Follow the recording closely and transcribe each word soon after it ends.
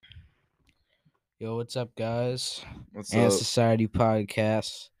Yo, what's up, guys? What's And up? Society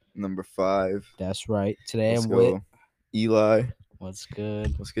Podcast. Number 5. That's right. Today Let's I'm with. go. Eli. What's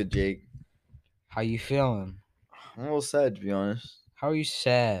good? What's good, Jake? How you feeling? I'm a little sad, to be honest. How are you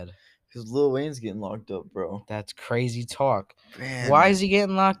sad? Because Lil Wayne's getting locked up, bro. That's crazy talk. Man. Why is he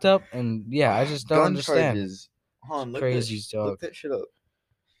getting locked up? And yeah, I just don't Gun understand. charges. Hold on, Crazy talk. look that shit up.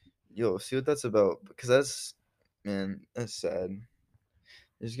 Yo, see what that's about. Because that's sad.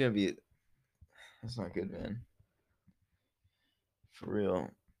 There's going to be... That's not good, man. For real.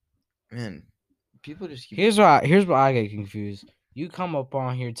 Man, people just keep... Here's what I get confused. You come up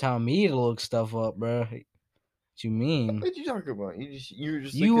on here telling me to look stuff up, bro. What you mean? What you talking about? You were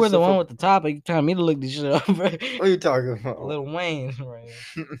just You looking were the stuff one up. with the topic. You telling me to look this shit up, bro. What are you talking about? Lil Wayne, right?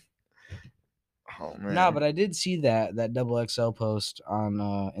 Oh, man. Nah, but I did see that double XL post on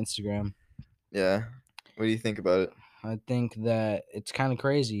Instagram. Yeah. What do you think about it? I think that it's kind of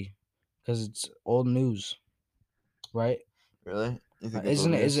crazy because it's old news, right? Really? You think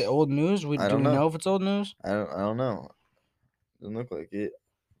Isn't it? Is it old news? I Do don't we know. know if it's old news? I don't know. Doesn't look like it.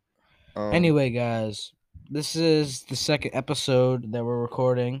 Anyway, guys, this is the second episode that we're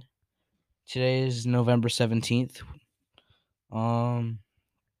recording. Today is November 17th.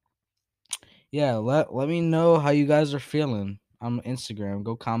 Yeah, let me know how you guys are feeling on Instagram.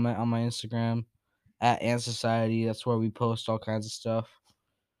 Go comment on my Instagram at Ant Society. That's where we post all kinds of stuff.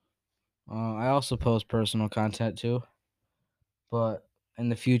 I also post personal content too, but in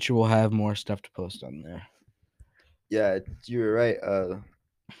the future we'll have more stuff to post on there. Yeah, you were right.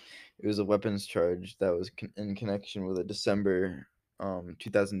 It was a weapons charge that was in connection with a December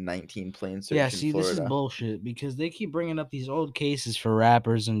 2019 plane search Yeah, in see, Florida. this is bullshit because they keep bringing up these old cases for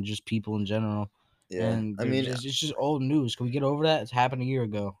rappers and just people in general. Yeah, And I mean, it's just old news. Can we get over that? It's happened a year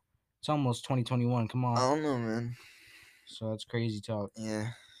ago. It's almost 2021. Come on. I don't know, man. So that's crazy talk.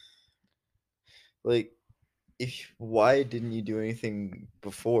 Yeah. Like, why didn't you do anything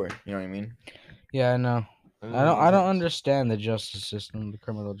before? You know what I mean? Yeah, I know. I don't understand the justice system, the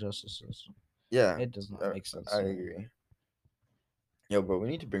criminal justice system. Yeah, It does not make sense. I agree. Yo, but we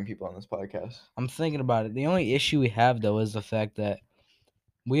need to bring people on this podcast. I'm thinking about it. The only issue we have though is the fact that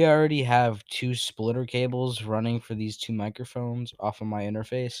we already have 2 splitter cables running for these 2 microphones off of my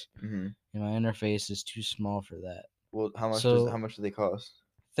interface. Mm-hmm. And my interface is too small for that. Well, how much do they cost?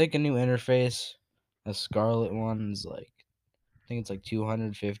 Think a new interface, a Scarlett one is like, I think it's like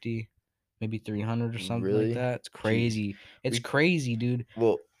 250, maybe 300 or something Really? like that. It's crazy. It's We- crazy, dude.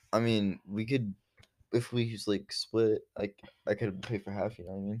 Well, I mean, we could, if we just like split it, like I could pay for half. You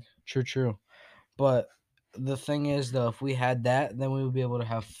know what I mean? True. But the thing is, though, if we had that, then we would be able to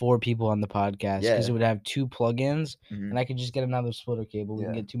have 4 people on the podcast because it would have 2 plugins, and I could just get another splitter cable. We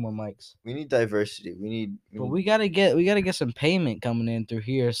can get 2 more mics. We need diversity. But we gotta get some payment coming in through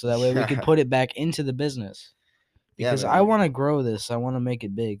here, so that way we can put it back into the business. Because I want to grow this. I want to make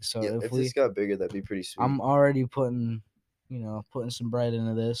it big. So if this got bigger, that'd be pretty sweet. I'm already putting some bread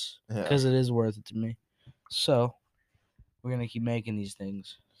into this because it is worth it to me. So we're gonna keep making these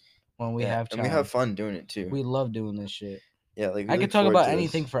things when we have time. And we have fun doing it too. We love doing this shit. Yeah, like I could talk about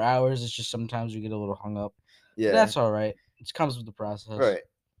anything for hours. It's just sometimes we get a little hung up. Yeah, but that's all right. It comes with the process. Right.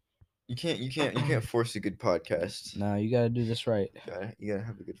 You can't force a good podcast. No, you gotta do this right. You gotta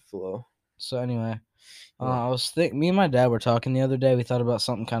have a good flow. So anyway, me and my dad were talking the other day. We thought about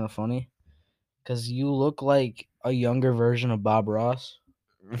something kind of funny, cause you look like a younger version of Bob Ross.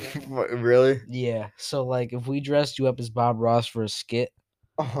 Really? Yeah. So like, if we dressed you up as Bob Ross for a skit,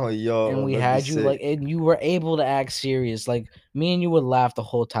 oh yo, and we had you like, and you were able to act serious, like me and you would laugh the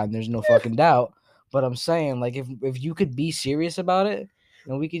whole time. There's no fucking doubt. But I'm saying, like, if you could be serious about it,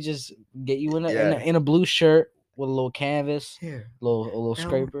 and we could just get you in a blue shirt with a little canvas, a little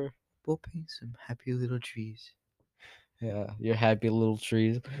scraper. We'll paint some happy little trees. Yeah, your happy little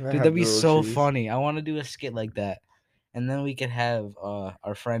trees. Dude, that'd be so funny. I want to do a skit like that. And then we could have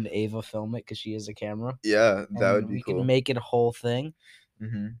our friend Ava film it because she has a camera. Yeah, that would be cool. We can make it a whole thing.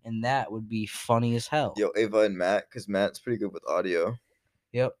 Mm-hmm. And that would be funny as hell. Yo, Ava and Matt, because Matt's pretty good with audio.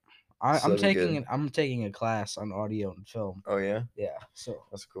 Yep. I'm taking a class on audio and film. Oh yeah? Yeah. So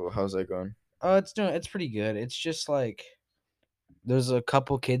that's cool. How's that going? It's pretty good. It's just like there's a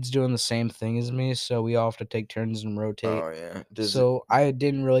couple kids doing the same thing as me, so we all have to take turns and rotate. Oh yeah. I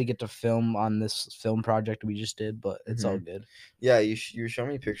didn't really get to film on this film project we just did, but it's all good. Yeah, you showed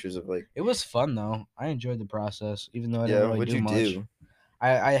me pictures of like. It was fun though. I enjoyed the process, even though I didn't really do much. What'd you do?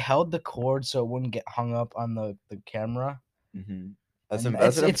 I held the cord so it wouldn't get hung up on the camera. Mm-hmm.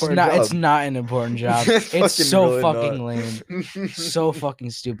 It's not an important job. It's so fucking lame. So fucking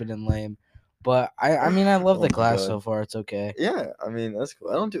stupid and lame. But I mean, I love Oh the my class so God. far. It's okay. Yeah, I mean that's cool.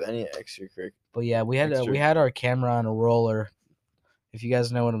 I don't do any extracurricular. But yeah, we had our camera on a roller. If you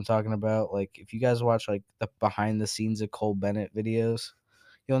guys know what I'm talking about, like if you guys watch like the behind the scenes of Cole Bennett videos,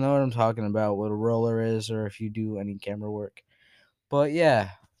 you'll know what I'm talking about, what a roller is, or if you do any camera work. But yeah,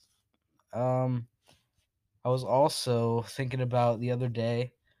 I was also thinking about the other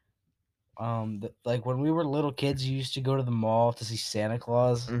day, like when we were little kids, you used to go to the mall to see Santa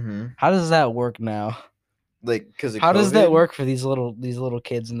Claus. Mm-hmm. How does that work now? Like because of How does that COVID. work for these little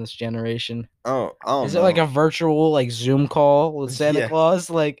kids in this generation? Oh, I don't Is it like know. a virtual like Zoom call with Santa Yeah,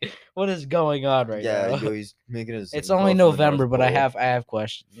 Claus? Like what is going on right yeah. now? Yo, he's making a It's Zoom only call from the November, North but I Pole. have For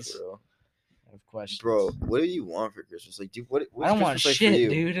questions. real. I have questions. Bro, what do you want for Christmas? Like, I what's don't want Christmas like for shit, you?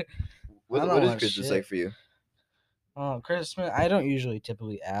 dude. I What don't is want Christmas like shit. for you? Christmas. I don't usually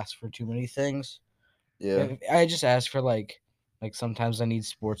typically ask for too many things. Yeah. I just ask for like sometimes I need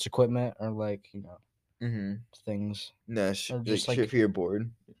sports equipment or like Mm-hmm. things No, or like just shit like for your board.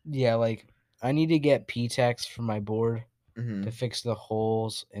 yeah like I need to get P-Tex for my board Mm-hmm. to fix the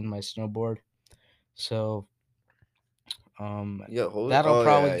holes in my snowboard. So Yeah. that'll Oh yeah,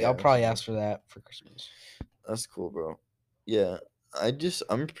 probably I'll yeah. probably ask for that for Christmas. That's cool, bro. Yeah.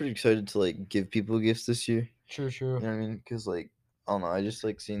 I'm pretty excited to like give people gifts this year. True, You true. know what I mean? Cause like I don't know. I just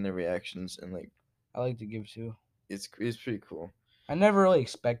like seeing their reactions and like I like to give too. it's pretty cool. I never really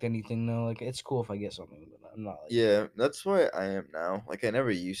expect anything though. Like it's cool if I get something, but I'm not like Yeah, that's why I am now. Like I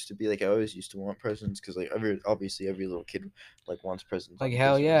never used to be. Like I always used to want presents because like obviously every little kid like wants presents like on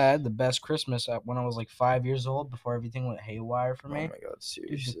hell yeah. I Christmas. had the best Christmas when I was like 5 years old before everything went haywire for Oh me. my God, Dude, the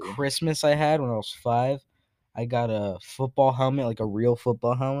seriously. Christmas I had when I was 5, I got a football helmet, like a real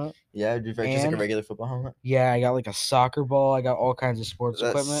football helmet, Yeah, just like a and regular football helmet. yeah, I got like a soccer ball. I got all kinds of sports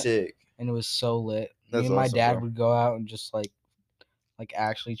That's equipment, sick. and it was so lit. Me That's and my awesome, dad bro. would go out and just like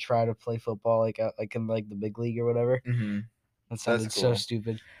actually try to play football, like in like the big league or whatever. Mm-hmm. That That's sounded so cool,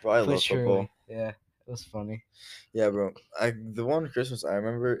 stupid, bro. I but love football. surely, yeah, it was funny. Yeah, bro. The one Christmas I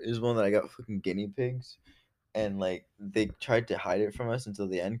remember is one that I got fucking guinea pigs, and like they tried to hide it from us until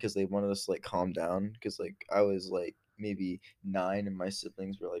the end because they wanted us to like calm down because like I was like maybe 9 and my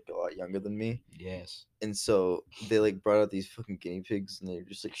siblings were like a lot younger than me, Yes, and so they like brought out these fucking guinea pigs and they were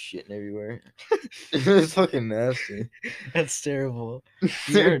just like shitting everywhere. It was fucking nasty. that's terrible. Do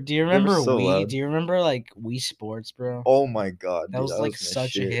you They were remember so Wii? loud. Do you remember like Wii Sports, bro? Oh my God, That dude, was that like was my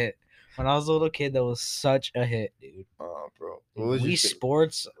such a shit. hit. When I was a little kid, that was such a hit, dude. Oh, bro. Dude, Wii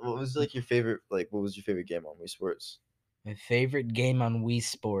Sports, What was like your favorite? Like, what was your favorite game on Wii Sports? my favorite game on Wii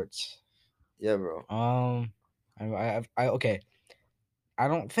Sports. Yeah, bro. Okay. I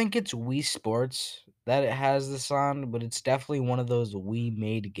don't think it's Wii Sports that it has this on, but it's definitely one of those Wii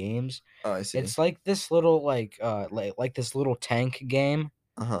made games. Oh, I see. It's like this little like this little tank game.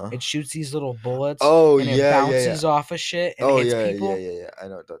 Uh huh. It shoots these little bullets Oh and it yeah, yeah, yeah. bounces off of shit and Oh hits yeah, yeah, people. yeah, yeah. I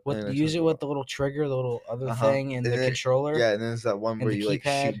know. I With know what use you're it talking with about. the little trigger, the little other Uh huh. thing, and And the then controller yeah, and then there's that one and where the you like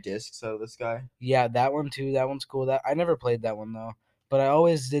keypad. shoot discs out of the sky. Yeah, that one too. That one's cool. That I never played that one though, but I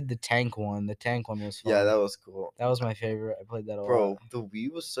always did the tank one. The tank one was Yeah, fun. that was cool, That was my favorite. I played that a lot. bro. The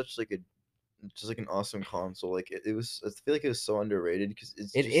Wii was such like a just like an awesome console. Like it was. I feel like it was so underrated because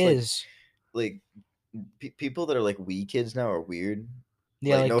it's It just is. like people that are like Wii kids now are weird.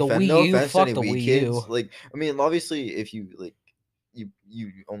 Yeah, Like like the Wii no U. offense to any Fuck the Wii Wii kids. U. Like I mean, obviously, if you like, you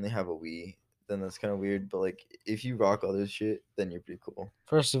only have a Wii, then that's kind of weird. But like, if you rock other shit, then you're pretty cool.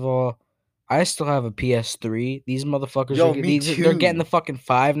 First of all, I still have a PS3. These motherfuckers Yo, me they're getting too. the fucking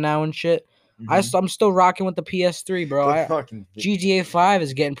 5 now and shit. Mm-hmm. I'm still rocking with the PS3, bro. The fucking GTA 5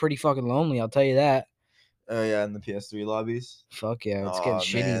 is getting pretty fucking lonely. I'll tell you that. oh yeah, in the PS3 lobbies. Fuck yeah, it's getting Oh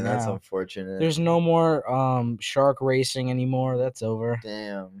shitty man, that's now. unfortunate. There's no more shark racing anymore. That's over.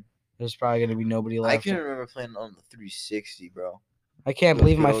 Damn. There's probably gonna be nobody I left. can remember playing on the 360, bro. I can't Those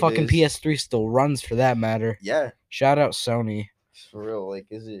believe good my old fucking days. PS3 still runs for that matter. Yeah, Shout out Sony. for real. Like,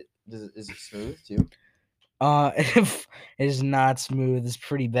 is it smooth too? It is not smooth. It's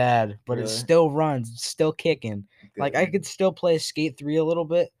pretty bad, but it Really? still runs. It's still kicking. Like I Good. could still play Skate 3 a little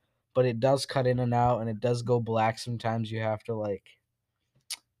bit, but it does cut in and out, and it does go black sometimes. You have to like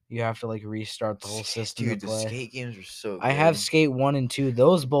restart the whole system Dude, to the play. skate games are so good. I have Skate 1 and 2.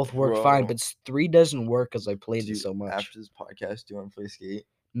 Those both work fine, Bro. but 3 doesn't work because I played Dude, it so much. after this podcast, do you want to play skate?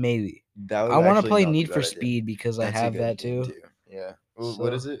 Maybe. That would I want to actually play not be a Need bad for idea. Speed because I That's a have good that game too. too. Yeah. What So,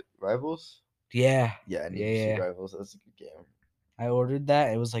 is it? Rivals? yeah. Yeah, Need Yeah, for Speed yeah. Rivals. That's a good game. I ordered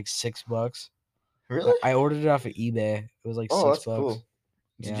that. It was like $6. Really? I ordered it off of eBay. It was like Oh, that's $6. cool.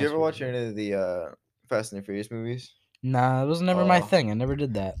 Yeah, Did you it's ever pretty watch cool. any of the Fast and the Furious movies? Nah, it was never my Oh, thing. I never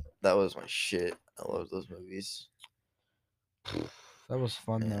did that. that was my shit. I love those movies. That was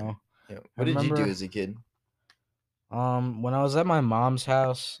fun Man. though. Yeah. I What did you do remember as a kid? when I was at my mom's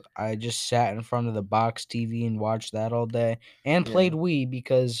house, I just sat in front of the box TV and watched that all day and Yeah. played Wii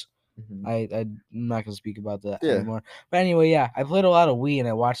because Hmm. I'm not gonna speak about that Yeah. anymore. But anyway, yeah, I played a lot of Wii and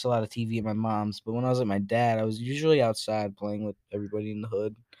I watched a lot of TV at my mom's. But when I was at my dad, I was usually outside playing with everybody in the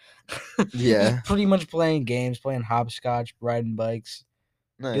hood. Yeah. Just pretty much playing games, playing hopscotch, riding bikes,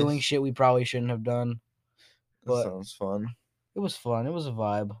 doing Nice. shit we probably shouldn't have done. That But sounds fun. it was fun. It was a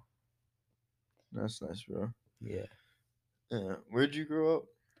vibe. That's nice, bro. Yeah. Yeah. Where'd you grow up?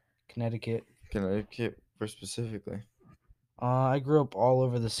 Connecticut. Connecticut, for specifically. I grew up all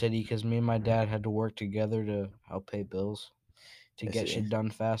over the city because me and my dad had to work together to help pay bills to I get see. shit done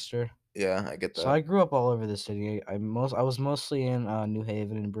faster. Yeah, I get So that. I grew up all over the city. I was mostly in New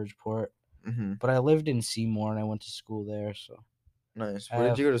Haven and Bridgeport, Hmm. but I lived in Seymour and I went to school there. So Nice. I Where did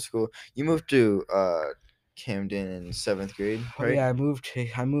have you go to school? You moved to Camden in 7th grade, oh right? yeah, I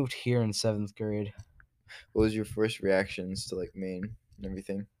moved here in 7th grade. What was your first reactions to like Maine and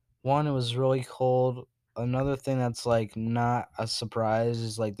everything? One, it was really cold. Another thing that's like not a surprise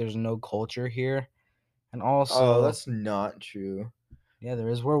is like there's no culture here, and Oh, also that's not true. yeah, there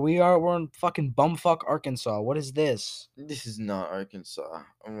is where we are. We're in fucking bumfuck Arkansas. What is this? This is not Arkansas.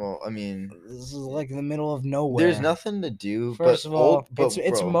 Well, I mean, This is like in the middle of there's nowhere. nothing to do, First of all, but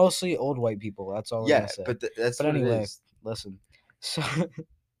it's bro, mostly old white people. That's all we're yeah, gonna say. but that's But what it anyway, is. listen. So,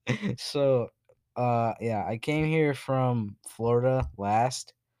 so, yeah, I came here from Florida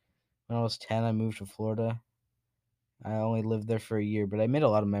last. When I was 10, I moved to Florida. I only lived there for a year, but I made a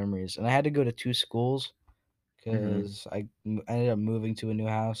lot of memories. And I had to go to two schools Hmm. because I ended up moving to a new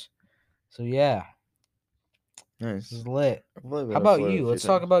house. So yeah, this Nice. is lit. I've only How been to about Florida a you? few Let's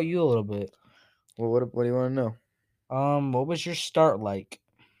talk times. about you a little bit. Well, what do you want to know? What was your start like?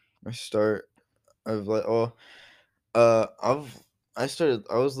 My start of like, oh, I've I started.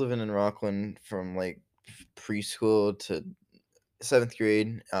 I was living in Rockland from like preschool to 7th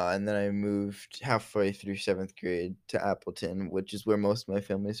grade, and then I moved halfway through 7th grade to Appleton, which is where most of my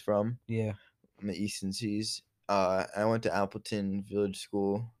family's from, Yeah, on the Eastern Seas. I went to Appleton Village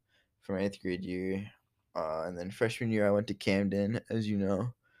School for my 8th grade year, and then freshman year I went to Camden, as you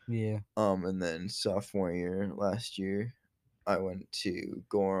know. yeah, And then sophomore year last year I went to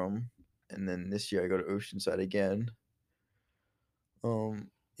Gorham, and then this year I go to Oceanside again. Um,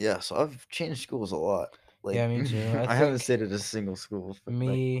 yeah, so I've changed schools a lot. Like yeah. Me too. I I haven't think stayed at a single school for like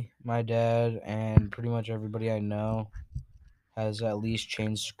me, my dad, and pretty much everybody I know has at least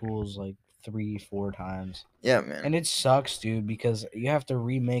changed schools like 3, 4 times. yeah, man. And it sucks, dude, because you have to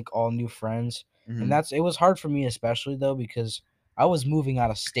remake all new friends. And Hmm. it was hard for me especially though because I was moving out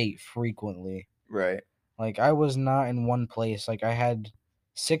of state frequently. Right. Like I was not in one place. Like I had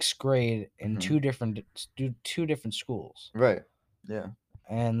 6th grade in Hmm. two different schools. Right. Yeah.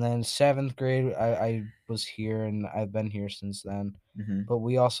 And then 7th grade I was here and I've been here since then. Hmm. But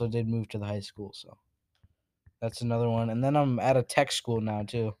we also did move to the high school, so that's another one. And then I'm at a tech school now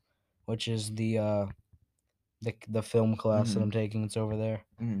too, which is the film class that Hmm. I'm taking. It's over there.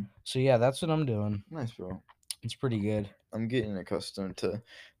 Hmm. So yeah, that's what I'm doing. Nice, bro. It's pretty good. I'm getting accustomed to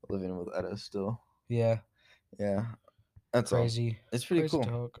living with Etta still. Yeah, Yeah, that's all. crazy, It's pretty crazy cool.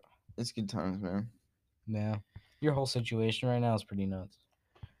 talk. It's good times, man. Yeah, your whole situation right now is pretty nuts.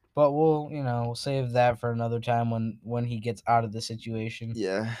 But we'll save that for another time when he gets out of the situation.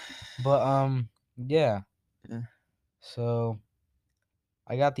 Yeah. But yeah. Yeah. So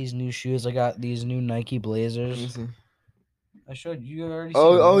I got these new shoes. I got these new Nike Let me Blazers. see. I showed you. You already seen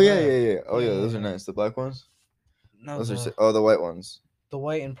Oh, them. They oh were yeah, red. yeah, yeah. Oh Yeah, yeah, yeah, those are yeah. nice. The black ones. No, Those are the oh, the white ones. the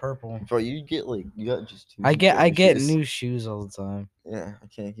white and purple. Bro, you get like you got just two I get pairs I of get shoes. new shoes all the time. Yeah, I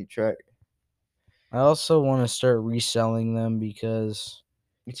can't keep track. I also want to start reselling them because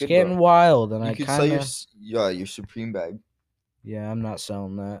You it's could, bro. getting wild, and You I could sell kind of your Supreme bag. yeah. I'm not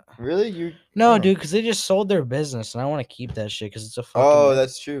selling that. Really? You? No, Oh. dude, because they just sold their business, and I want to keep that shit because it's a fucking Oh,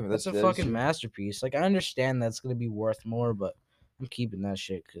 that's true. that's a That is fucking true. masterpiece. Like I understand that's gonna be worth more, but I'm keeping that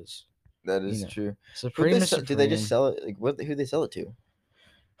shit because That you is know true. Supreme is Did they just Supreme. sell it? Like what? Who they sell it to?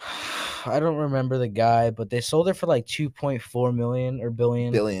 I don't remember the guy, but they sold it for like 2.4 million or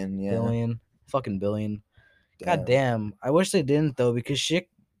billion, Billion. Yeah. billion, fucking billion. God Damn. damn. I wish they didn't though, because shit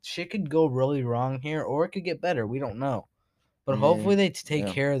could go really wrong here, or it could get better. We don't know. I But hopefully mean, they take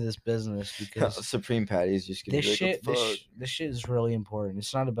yeah. care of this business because Supreme Patty is just gonna be like, what the fuck? this shit is really important.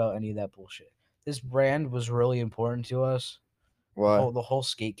 It's not about any of that bullshit. This brand was really important to us, Why? the whole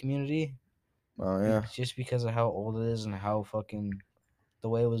skate community, Oh yeah. just because of how old it is and how fucking the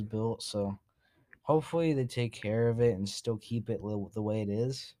way it was built. So hopefully they take care of it and still keep it the way it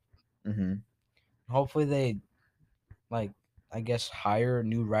is. Mm-hmm. Hopefully they like I guess, hire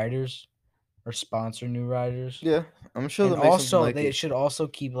new riders or sponsor new riders. Yeah, I'm sure And they'll make something also, like they it. should also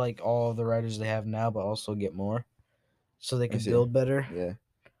keep like all of the riders they have now, but also get more, so they I could see. build better. Yeah.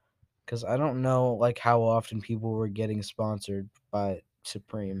 Because I don't know like how often people were getting sponsored by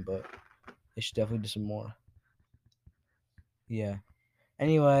Supreme, but they should definitely do some more. Yeah.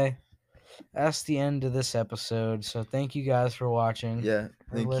 Anyway, that's the end of this episode. So thank you guys for watching Yeah. or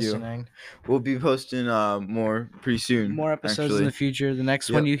Thank you. listening. We'll be posting more pretty soon. More episodes in the Actually. future. The next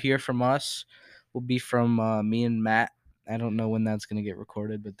one Yep. you hear from us will be from me and Matt. I don't know when that's gonna get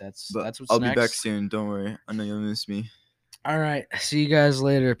recorded, but that's But what's I'll be back next. soon. Don't worry. I know you'll miss me. All right. See you guys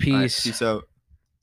later. All right. Peace. Peace out.